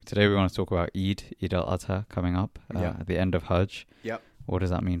Today we want to talk about Eid Al-Adha coming up at the end of Hajj. Yep. What does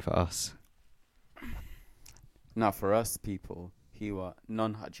that mean for us? Now, for us people who are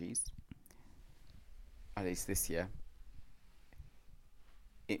non-Hajjis, at least this year,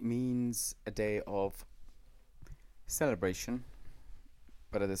 it means a day of celebration,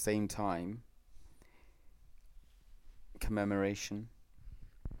 but at the same time, commemoration,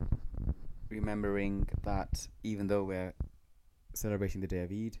 remembering that even though we're celebrating the day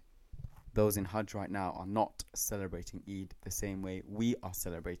of Eid, those in Hajj right now are not celebrating Eid the same way we are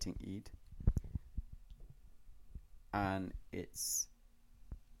celebrating Eid. And it's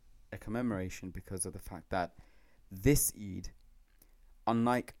a commemoration because of the fact that this Eid,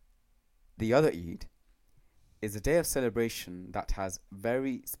 unlike the other Eid, is a day of celebration that has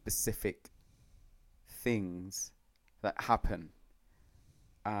very specific things that happen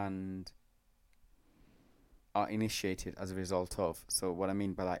and are initiated as a result of. So what I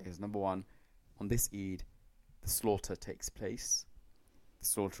mean by that is, number one, on this Eid, the slaughter takes place. The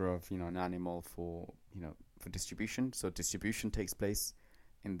slaughter of, an animal for distribution. So distribution takes place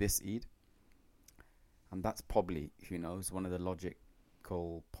in this Eid. And that's probably, who knows, one of the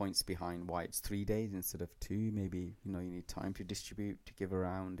logical points behind why it's 3 days instead of 2. Maybe, you need time to distribute, to give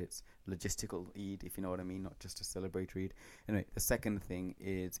around. It's logistical Eid, if you know what I mean, not just a celebratory Eid. Anyway, the second thing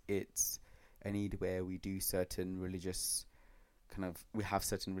is it's an Eid where we do certain religious we have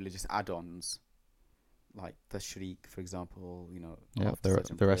certain religious add-ons, like the shriek, for example,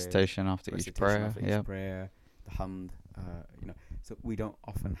 the recitation after each prayer, the hamd, so we don't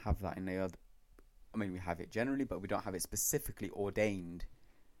often have that in the other. I mean, we have it generally, but we don't have it specifically ordained.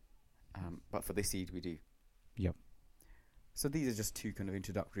 But for this Eid, we do. Yep. So these are just two kind of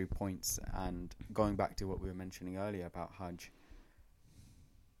introductory points, and going back to what we were mentioning earlier about Hajj.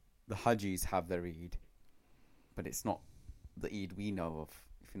 The Hajjis have their Eid, but it's not the Eid we know of,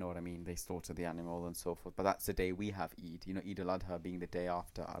 if you know what I mean. They slaughter the animal and so forth, but that's the day we have Eid. Eid Al-Adha being the day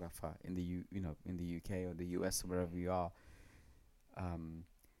after Arafah in the in the UK or the US or wherever you are.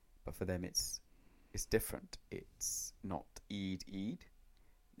 But for them, it's different. It's not Eid.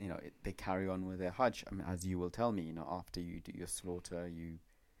 They carry on with their Hajj. I mean, as you will tell me, after you do your slaughter, you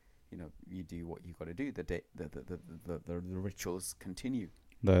do what you got to do. The rituals continue.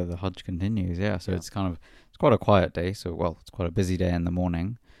 The Hajj continues, so it's quite a quiet day. So, it's quite a busy day in the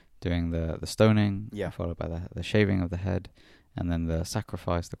morning, doing the stoning, followed by the shaving of the head, and then the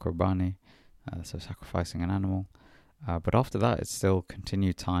sacrifice, the qurbani, so sacrificing an animal. But after that, it's still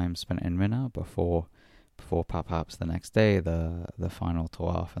continued time spent in Mina before perhaps the next day, the final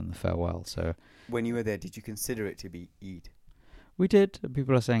tawaf and the farewell. So, when you were there, did you consider it to be Eid? We did.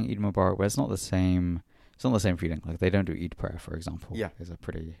 People are saying Eid Mubarak, but it's not the same. It's not the same feeling. Like, they don't do Eid prayer, for example. Yeah, is a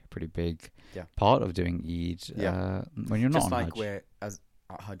pretty big part of doing Eid. When you're not just on like Hajj. Where as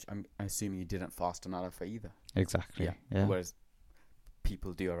at Hajj, I'm assuming you didn't fast on Arafah either. Exactly. Yeah. Whereas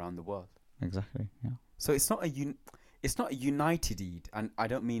people do around the world. Exactly. Yeah. So it's not a united Eid, and I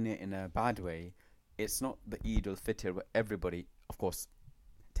don't mean it in a bad way. It's not the Eid al-Fitr where everybody, of course,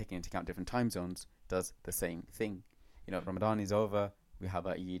 taking into account different time zones, does the same thing. Ramadan is over, we have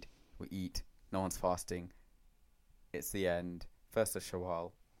our Eid, we eat, no one's fasting, it's the end, 1st of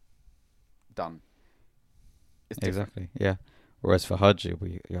Shawwal, done. It's exactly, yeah. Whereas for Hajj,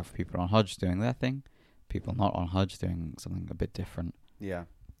 you have people on Hajj doing their thing, people not on Hajj doing something a bit different. Yeah.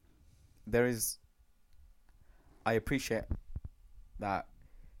 I appreciate that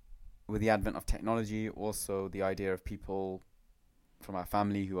with the advent of technology, also the idea of people from our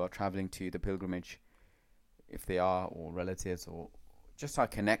family who are traveling to the pilgrimage, if they are, or relatives, or just our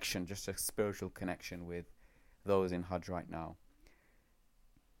connection, just a spiritual connection with those in Hajj right now.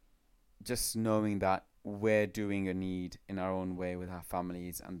 Just knowing that we're doing a need in our own way with our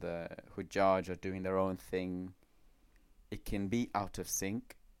families, and the Hujjaj are doing their own thing, it can be out of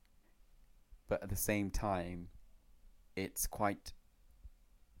sync, but at the same time, it's quite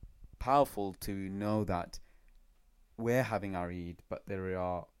powerful to know that we're having our Eid, but there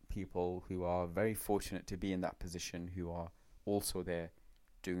are people who are very fortunate to be in that position, who are also there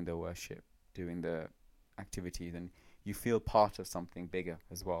doing the worship, doing the activities, and you feel part of something bigger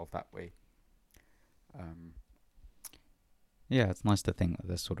as well that way. It's nice to think that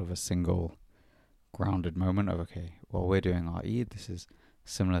there's sort of a single grounded moment of, okay, well, we're doing our Eid. This is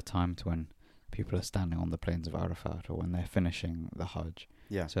similar time to when people are standing on the plains of Arafat, or when they're finishing the Hajj.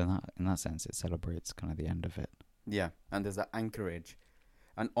 Yeah. So in that sense, it celebrates kind of the end of it. Yeah, and there's that anchorage.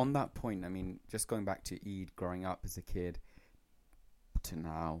 And on that point, I mean, just going back to Eid, growing up as a kid to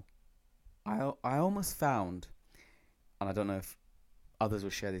now, I almost found, and I don't know if others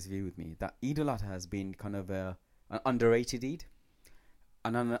will share this view with me, that Eid Al-Adha has been kind of an underrated Eid.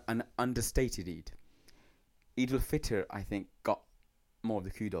 an understated Eid. Eid al-Fitr, I think, got more of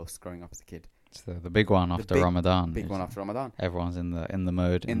the kudos growing up as a kid. It's the big one after Ramadan. Big one after Ramadan. Everyone's in the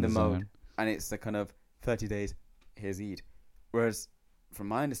mode. In the mode. Zone. And it's the kind of 30 days, here's Eid. Whereas, from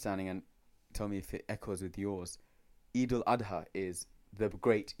my understanding, and tell me if it echoes with yours, Eid Al-Adha is the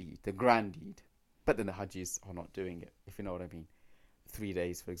great Eid, the grand Eid. But then the Hajjis are not doing it, if you know what I mean. 3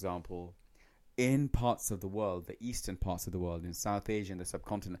 days, for example. In parts of the world, the eastern parts of the world, in South Asia and the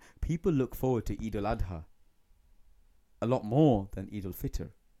subcontinent, people look forward to Eid Al-Adha a lot more than Eid Al-Fitr,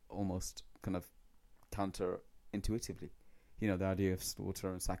 almost kind of counter-intuitively. You know, the idea of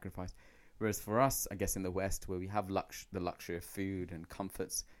slaughter and sacrifice. Whereas for us, I guess in the West, where we have the luxury of food and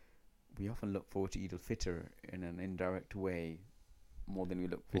comforts, we often look forward to Eid Al-Fitr in an indirect way more than we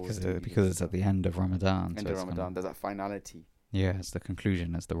look forward to because it's at the end of Ramadan. End of Ramadan, there's that finality. Yeah, it's the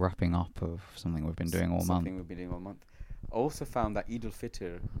conclusion, it's the wrapping up of something we've been doing all month. Something we've been doing all month. I also found that Eid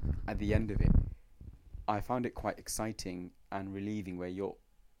Al-Fitr, at the end of it, I found it quite exciting and relieving where you're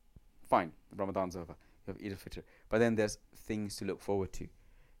fine, Ramadan's over, you have Eid Al-Fitr, but then there's things to look forward to.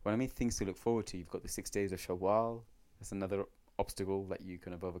 When I mean things to look forward to, you've got the 6 days of Shawwal, that's another obstacle that you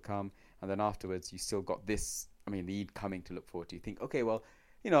kind of overcome, and then afterwards you still got this, I mean, the Eid coming to look forward to. You think, okay, well,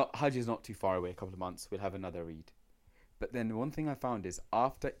 you know, Hajj is not too far away, a couple of months, we'll have another Eid. But then one thing I found is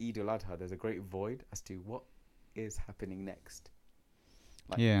after Eid Al-Adha, there's a great void as to what is happening next.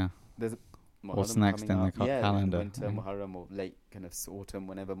 Like, yeah. There's what's next in the calendar? Winter, Muharram, or late kind of autumn,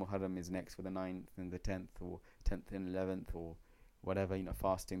 whenever Muharram is next for the 9th and the 10th, or 10th and 11th, or whatever, you know,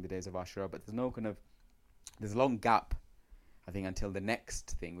 fasting the days of Ashura. But there's no kind of, there's a long gap, I think, until the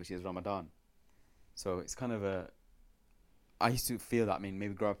next thing, which is Ramadan. So it's kind of I used to feel that, I mean,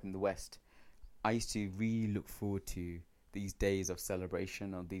 maybe grow up in the West, I used to really look forward to these days of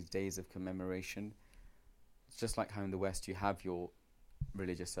celebration or these days of commemoration. It's just like how in the West you have your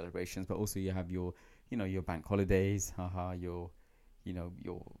religious celebrations, but also you have your, you know, your bank holidays, your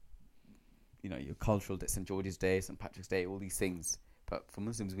cultural day, St. George's Day, St. Patrick's Day, all these things. But for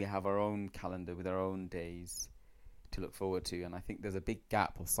Muslims, we have our own calendar with our own days to look forward to, and I think there's a big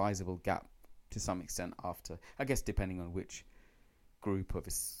gap or sizable gap to some extent after, I guess, depending on which group of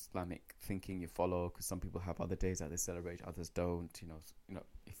Islamic thinking you follow, because some people have other days that they celebrate, others don't. You know,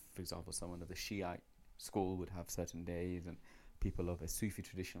 if for example someone of the Shiite school would have certain days, and people of a Sufi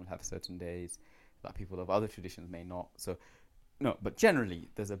tradition would have certain days that people of other traditions may not. So, no, but generally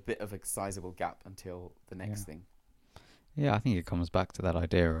there's a bit of a sizable gap until the next thing. Yeah, I think it comes back to that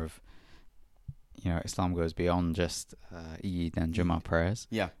idea of, you know, Islam goes beyond just Eid and Jummah prayers.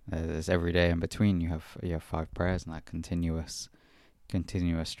 Yeah, there's every day in between. You have 5 prayers and that continuous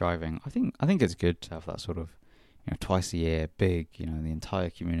striving. I think it's good to have that sort of, you know, twice a year big, you know, the entire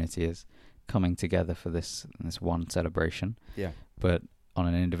community is coming together for this one celebration. Yeah. But on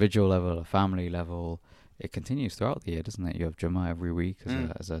an individual level, a family level, it continues throughout the year, doesn't it? You have Jummah every week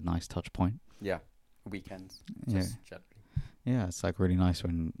as a nice touch point. Yeah. Weekends. Generally. Yeah, it's like really nice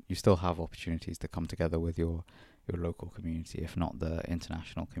when you still have opportunities to come together with your local community, if not the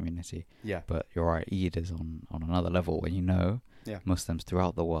international community. Yeah. But you're right, Eid is on another level where, you know, yeah, Muslims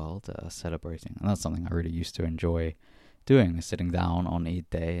throughout the world are celebrating. And that's something I really used to enjoy doing, is sitting down on Eid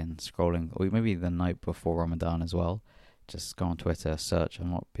day and scrolling, or maybe the night before Ramadan as well. Just go on Twitter, search.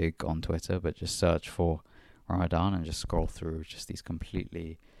 I'm not big on Twitter, but just search for Ramadan and just scroll through just these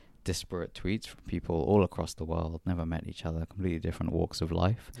completely disparate tweets from people all across the world, never met each other, completely different walks of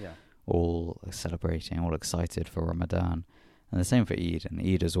life. Yeah. All celebrating, all excited for Ramadan. And the same for Eid. And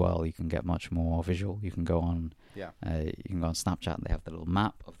Eid as well, you can get much more visual. You can go on Snapchat, and they have the little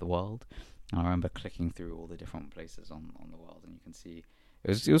map of the world. And I remember clicking through all the different places on the world, and you can see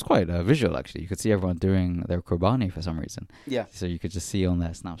it was quite visual, actually. You could see everyone doing their qurbani for some reason. Yeah. So you could just see on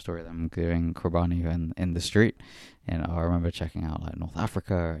their Snap story them doing qurbani in the street. And I remember checking out like North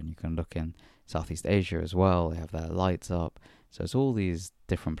Africa, and you can look in Southeast Asia as well. They have their lights up. So it's all these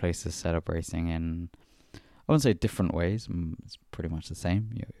different places celebrating in, I wouldn't say different ways. It's pretty much the same.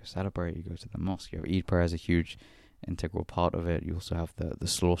 You celebrate, you go to the mosque. You have Eid prayer as a huge integral part of it. You also have the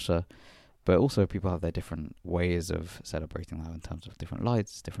slaughter. But also people have their different ways of celebrating that in terms of different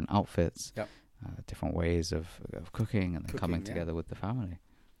lights, different outfits, different ways of cooking, and then coming together with the family.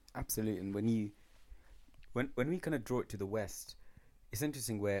 Absolutely. And when we kind of draw it to the West, it's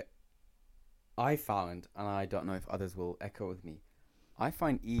interesting where I found, and I don't know if others will echo with me, I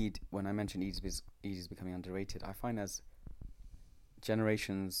find Eid, when I mention Eid is becoming underrated, I find as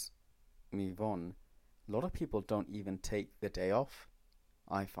generations move on, a lot of people don't even take the day off.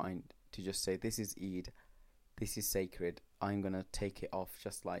 I find to just say, this is Eid, this is sacred, I'm going to take it off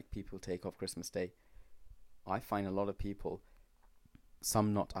just like people take off Christmas Day. I find a lot of people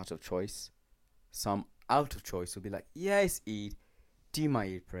some not out of choice, some out of choice will be like, yeah, it's Eid, do my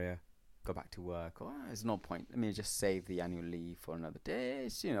Eid prayer, go back to work. Or there's no point. Let me just save the annual leave for another day.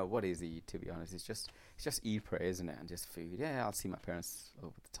 It's, what is Eid, to be honest? It's just Eid prayer, isn't it? And just food. Yeah, I'll see my parents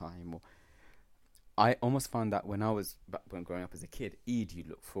over the time. Or I almost found that when growing up as a kid, Eid you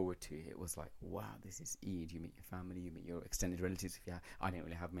look forward to. It was like, wow, this is Eid. You meet your family, you meet your extended relatives. I didn't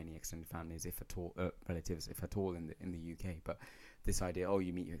really have many extended families, if at all, relatives, if at all, in the UK. But this idea,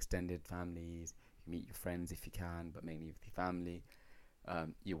 you meet your extended families, you meet your friends if you can, but mainly with your family.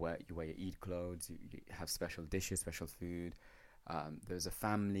 You wear your Eid clothes. You have special dishes, special food. There's a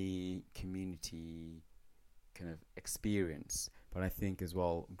family community kind of experience. But I think as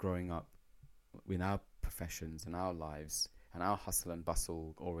well, growing up in our professions and our lives and our hustle and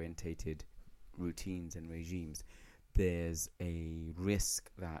bustle orientated routines and regimes, there's a risk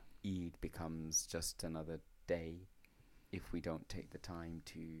that Eid becomes just another day if we don't take the time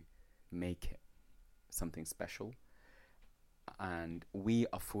to make it something special. And we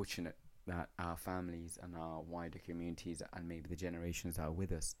are fortunate that our families and our wider communities and maybe the generations that are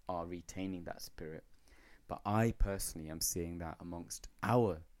with us are retaining that spirit. But I personally am seeing that amongst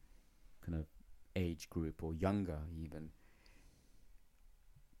our kind of age group or younger even,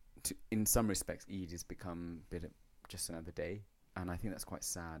 in some respects Eid has become a bit of just another day, and I think that's quite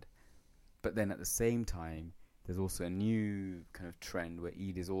sad. But then at the same time, there's also a new kind of trend where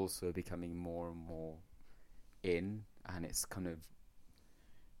Eid is also becoming more and more in, and it's kind of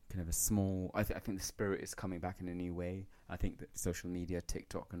a small, I think the spirit is coming back in a new way. I think that social media,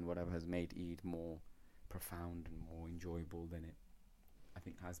 TikTok and whatever has made Eid more profound and more enjoyable than it I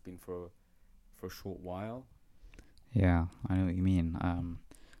think has been for a short while. Yeah, I know what you mean.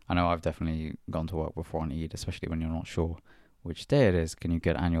 I know I've definitely gone to work before on Eid, especially when you're not sure which day it is. Can you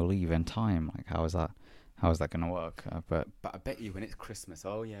get annual leave in time? Like, how is that going to work? But I bet you when it's Christmas,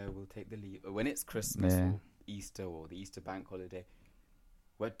 we'll take the leave. When it's Christmas or Easter or the Easter bank holiday,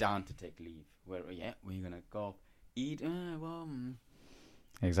 we're down to take leave. We're going to go. Eid,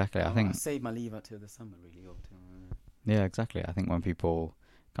 exactly. I think I save my leave until the summer, really. Yeah, exactly. I think when people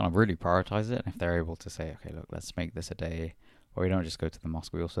kind of really prioritize it, and if they're able to say, okay, look, let's make this a day where we don't just go to the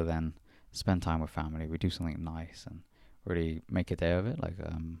mosque, we also then spend time with family, we do something nice and really make a day of it, like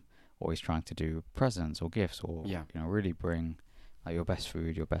always trying to do presents or gifts or really bring like your best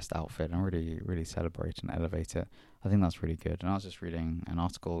food, your best outfit, and really celebrate and elevate it. I think that's really good. And I was just reading an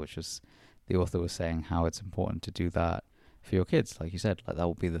article which was, the author was saying how it's important to do that for your kids. Like you said, like that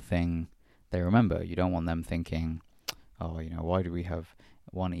will be the thing they remember. You don't want them thinking, why do we have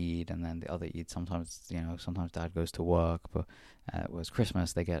one Eid and then the other Eid? Sometimes dad goes to work, but it was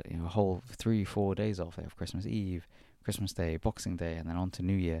Christmas, they get a whole 3-4 days off. They have Christmas Eve, Christmas Day, Boxing Day, and then on to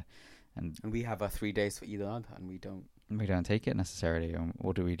New Year. And we have 3 days for Eid Al-Adha, and we don't take it necessarily. And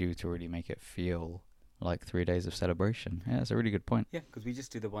what do we do to really make it feel like 3 days of celebration? Yeah, that's a really good point. Yeah, because we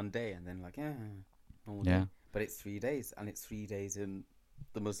just do the one day and then normal day. But it's 3 days, and it's 3 days in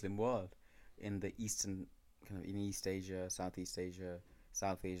the Muslim world, in the Eastern, kind of in East Asia, Southeast Asia,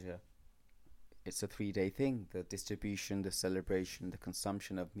 South Asia. It's a 3-day thing. The distribution, the celebration, the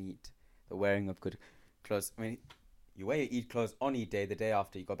consumption of meat, the wearing of good clothes. I mean, you wear your Eid clothes on Eid day. The day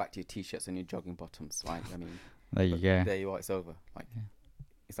after, you go back to your t-shirts and your jogging bottoms, right? I mean, there you go. There you are. It's over.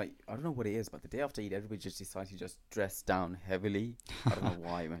 It's like, I don't know what it is, but the day after Eid, everybody just decides to just dress down heavily. I don't know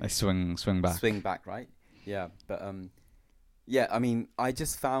why, man. They swing back. Swing back, right? Yeah, but I mean, I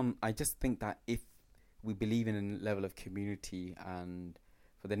just think that if we believe in a level of community, and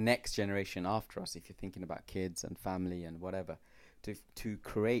for the next generation after us, if you're thinking about kids and family and whatever, to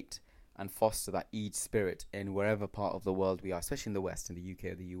create and foster that Eid spirit in wherever part of the world we are, especially in the West, in the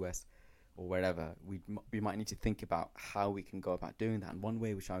UK or the US or wherever, we might need to think about how we can go about doing that. And one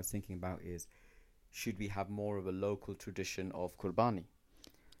way which I was thinking about is, should we have more of a local tradition of Qurbani?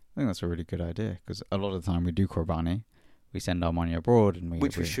 I think that's a really good idea, because a lot of the time we do Qurbani, we send our money abroad, and we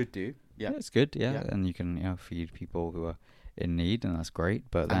should do. Yeah, it's good. Yeah, and you can feed people who are in need, and that's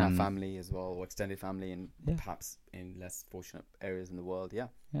great. But and then our family as well, or extended family, and perhaps in less fortunate areas in the world. Yeah.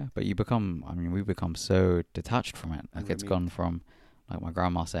 But we become so detached from it. Like, it's gone from, like, my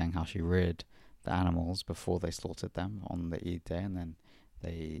grandma saying how she reared the animals before they slaughtered them on the Eid day, and then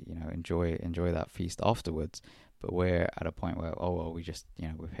they enjoy that feast afterwards. But we're at a point where we just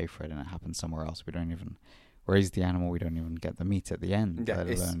we pay for it and it happens somewhere else. We don't even raise the animal. We don't even get the meat at the end. Yeah,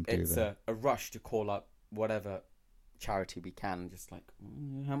 it's a rush to call up whatever charity we can. Just like,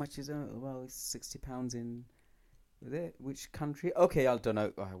 how much is it? Well, it's £60 in which country? Okay, I don't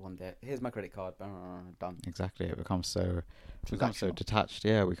know. I want that. Here's my credit card. Done. Exactly. It becomes so detached.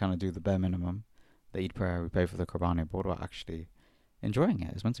 Yeah, we kind of do the bare minimum. The Eid prayer, we pay for the Qurbani, but what about actually enjoying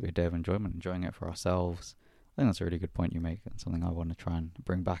it. It's meant to be a day of enjoyment, enjoying it for ourselves. I think that's a really good point you make, and something I want to try and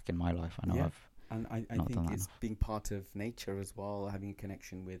bring back in my life. I know I think it's being part of nature as well, having a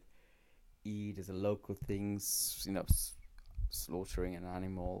connection with Eid as a local thing, slaughtering an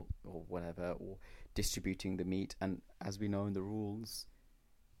animal or whatever, or distributing the meat. And as we know in the rules,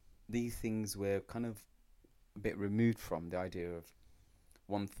 these things were kind of a bit removed from the idea of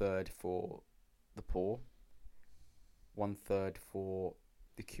 1/3 for the poor, 1/3 for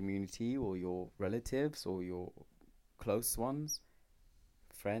the community or your relatives or your close ones,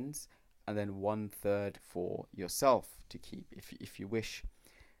 friends, and then 1/3 for yourself to keep if you wish.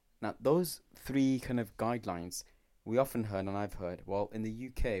 Now, those three kind of guidelines, we often heard, and I've heard, well, in the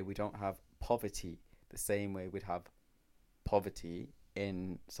UK, we don't have poverty the same way we'd have poverty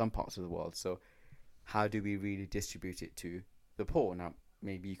in some parts of the world. So how do we really distribute it to the poor? Now,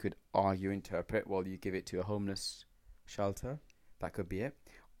 maybe you could argue, interpret, well, you give it to a homeless shelter. That could be it.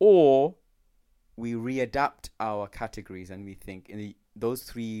 Or we readapt our categories and we think those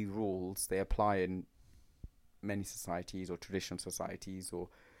three rules, they apply in many societies or traditional societies or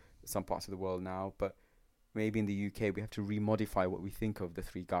some parts of the world now, but maybe in the UK we have to remodify what we think of the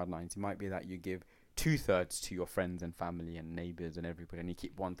three guidelines. It might be that you give 2/3 to your friends and family and neighbours and everybody, and you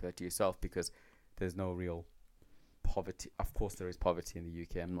keep 1/3 to yourself because there's no real poverty. Of course there is poverty in the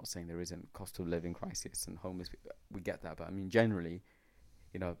UK. I'm not saying there isn't cost of living crisis and homeless people. We get that, but I mean generally,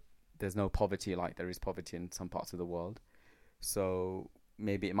 there's no poverty like there is poverty in some parts of the world. So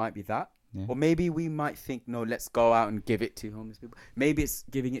maybe it might be that. Yeah. Or maybe we might think, no, let's go out and give it to homeless people. Maybe it's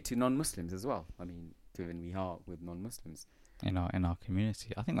giving it to non-Muslims as well. I mean, given we are with non-Muslims. In our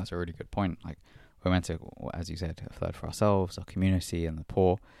community. I think that's a really good point. Like, we're meant to, as you said, 1/3 for ourselves, our community and the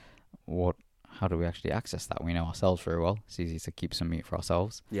poor. How do we actually access that? We know ourselves very well. It's easy to keep some meat for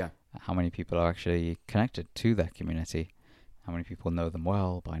ourselves. Yeah. How many people are actually connected to their community? How many people know them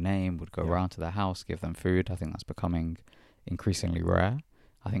well by name, would go around to their house, give them food? I think that's becoming increasingly rare.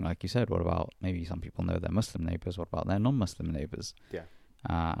 I think, like you said, what about maybe some people know their Muslim neighbours? What about their non-Muslim neighbours? Yeah.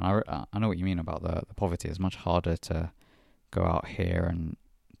 And I know what you mean about the poverty. It's much harder to go out here and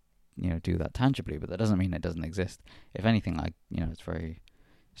do that tangibly, but that doesn't mean it doesn't exist. If anything, it's very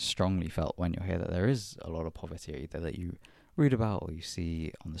strongly felt when you're here that there is a lot of poverty, either that you read about or you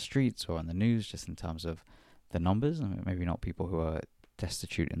see on the streets or on the news, just in terms of the numbers. I mean, maybe not people who are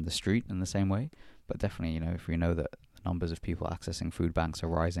destitute in the street in the same way, but definitely, if we know that the numbers of people accessing food banks are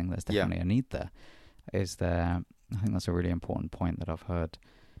rising, there's definitely a need there. I think that's a really important point that I've heard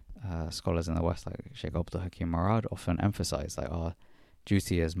scholars in the West, like Sheikh Abdul Hakim Murad, often emphasize. Like, our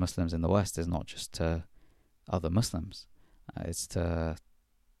duty as Muslims in the West is not just to other Muslims, it's to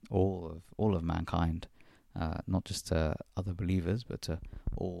all of mankind, not just to other believers, but to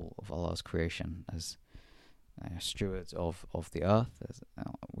all of Allah's creation as stewards of the earth.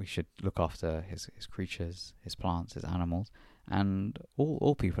 We should look after his creatures, his plants, his animals, and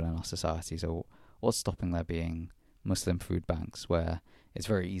all people in our society. So what's stopping there being Muslim food banks where it's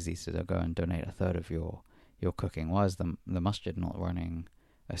very easy to go and donate 1/3 of your cooking? Why is the masjid not running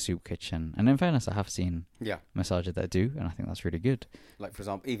a soup kitchen? And in fairness, I have seen masajid that do, and I think that's really good. Like, for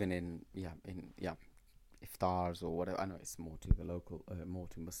example, even in iftars or whatever. I know it's more to the local, more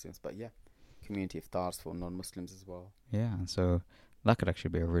to Muslims, but community iftars for non-Muslims as well. Yeah, and so that could actually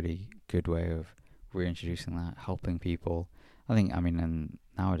be a really good way of reintroducing that, helping people. And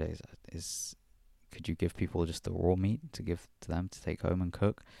nowadays could you give people just the raw meat to give to them to take home and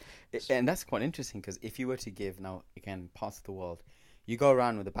cook? And that's quite interesting, because if you were to give, now again, parts of the world, you go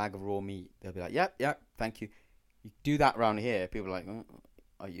around with a bag of raw meat, they'll be like, yep, thank you. You do that around here, people are like,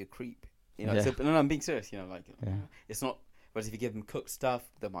 are you a creep? No, I'm being serious. It's not. But if you give them cooked stuff,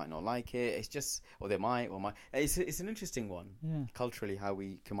 they might not like it. It's just, or they might, or might. It's an interesting one, culturally, how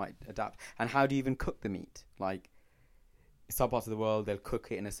we might adapt, and how do you even cook the meat? Like, in some parts of the world, they'll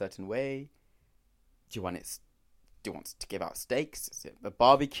cook it in a certain way. Do you want to give out steaks? Is it a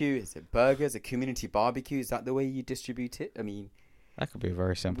barbecue? Is it burgers? A community barbecue? Is that the way you distribute it? I mean, that could be a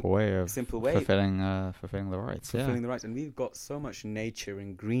very simple way of fulfilling the rights. Fulfilling the rights, and we've got so much nature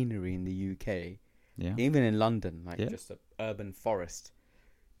and greenery in the UK. Yeah. Even in London, just an urban forest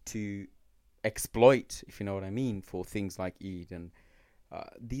to exploit, if you know what I mean, for things like Eid. And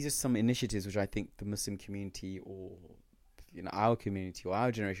these are some initiatives which I think the Muslim community, or our community or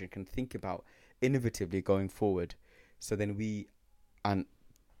our generation, can think about innovatively going forward. So then we and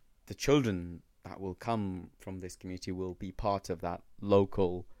the children that will come from this community will be part of that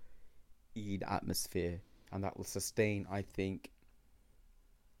local Eid atmosphere, and that will sustain, I think,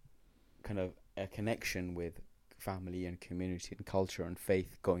 kind of a connection with family and community and culture and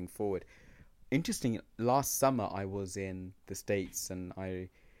faith going forward. interesting. Last summer, I was in the States and I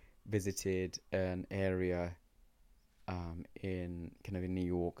visited an area in kind of in New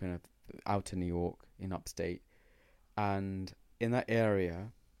York, kind of outer New York in upstate, and in that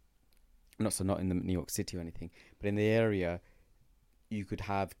area, not in the New York City or anything, but in the area, you could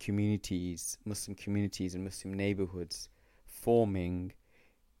have communities, Muslim communities and Muslim neighborhoods forming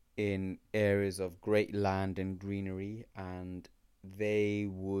in areas of great land and greenery, and they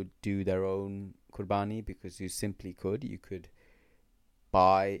would do their own qurbani because you simply could. You could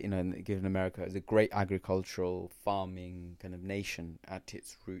buy, given America is a great agricultural farming kind of nation at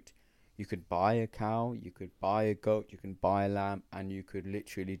its root, you could buy a cow, you could buy a goat, you can buy a lamb, and you could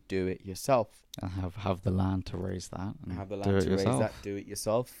literally do it yourself. And have the land to raise that. And have the land to raise that, do it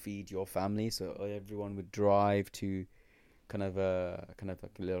yourself, feed your family. So everyone would drive to kind of a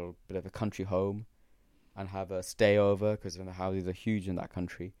little bit of a country home and have a stay over because the houses are huge in that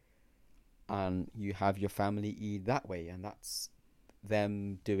country. And you have your family Eid that way, and that's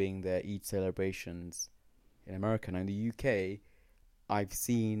them doing their Eid celebrations in America. Now in the UK, I've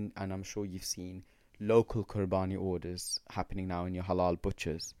seen, and I'm sure you've seen, local qurbani orders happening now in your halal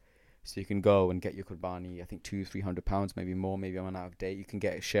butchers. So you can go and get your qurbani, I think £200-300, maybe more, maybe I'm out of date. You can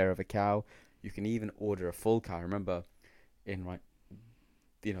get a share of a cow. You can even order a full cow. I remember a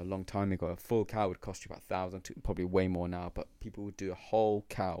long time ago, a full cow would cost you about £1,000, probably way more now, but people would do a whole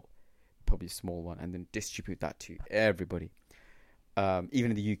cow, probably a small one, and then distribute that to everybody.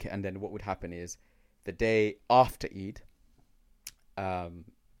 Even in the UK, and then what would happen is the day after Eid,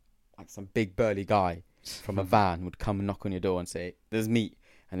 like some big burly guy from a van would come and knock on your door and say, "There's meat,"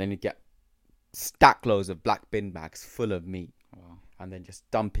 and then you'd get stack loads of black bin bags full of meat. Wow. And then just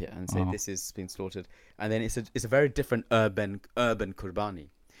dump it and say this is being slaughtered. And then it's a very different urban qurbani,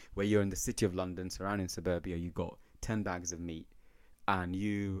 where you're in the city of London, surrounding suburbia. You got 10 bags of meat, and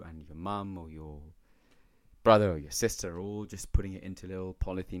you and your mum or your brother or your sister are all just putting it into little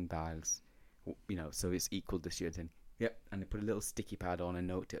polythene bags, so it's equal distribution. Yep, and they put a little sticky pad on and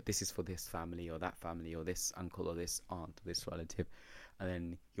note it. This is for this family or that family or this uncle or this aunt or this relative. And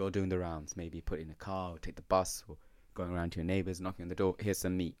then you're doing the rounds. Maybe put it in a car or take the bus or going around to your neighbours, knocking on the door. Here's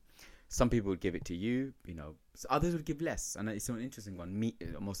some meat. Some people would give it to you, others would give less. And it's an interesting one. Meat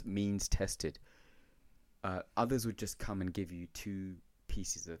is almost means tested. Others would just come and give you 2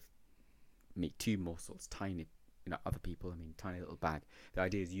 pieces of meat, 2 morsels, tiny, other people, tiny little bag. The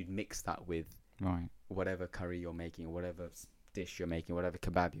idea is you'd mix that with whatever curry you're making, or whatever dish you're making, whatever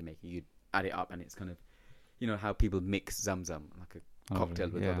kebab you're making, you'd add it up, and it's kind of, how people mix zamzam, like a cocktail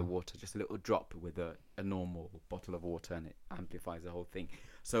with other water, just a little drop with a normal bottle of water, and it amplifies the whole thing.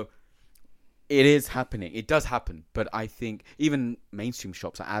 So it is happening. It does happen, but I think even mainstream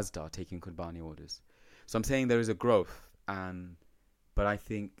shops like Asda are taking qurbani orders. So I'm saying there is a growth, but I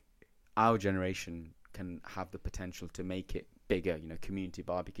think our generation can have the potential to make it bigger, community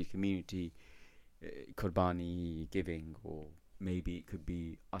barbecue, community qurbani giving, or maybe it could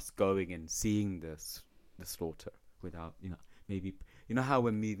be us going and seeing the slaughter without, maybe, how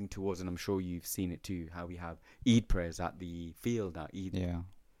we're moving towards, and I'm sure you've seen it too, how we have Eid prayers at the field now,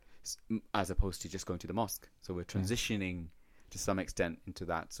 as opposed to just going to the mosque. So we're transitioning to some extent into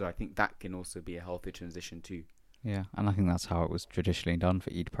that. So I think that can also be a healthy transition too. Yeah, and I think that's how it was traditionally done for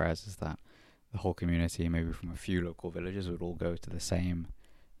Eid prayers, is that the whole community, maybe from a few local villages, would all go to the same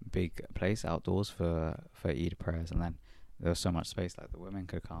big place outdoors for Eid prayers, and then there was so much space, like the women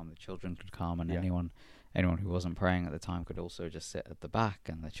could come, the children could come, and anyone who wasn't praying at the time could also just sit at the back,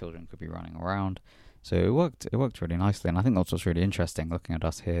 and the children could be running around. So it worked really nicely, and I think that's what's really interesting, looking at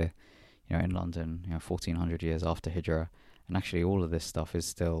us here, in London, 1400 years after Hijrah, and actually all of this stuff is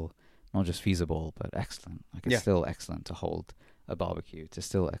still not just feasible but excellent. Like it's still excellent to hold a barbecue. It's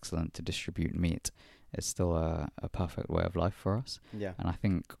still excellent to distribute meat. It's still a perfect way of life for us. Yeah. And I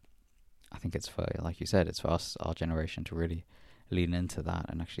think it's for, like you said, it's for us, our generation, to really lean into that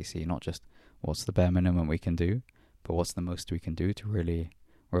and actually see not just what's the bare minimum we can do, but what's the most we can do to really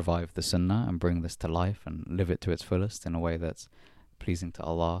revive the sunnah and bring this to life and live it to its fullest in a way that's pleasing to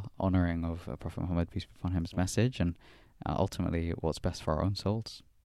Allah, honouring of Prophet Muhammad, peace be upon him's message, and ultimately what's best for our own souls.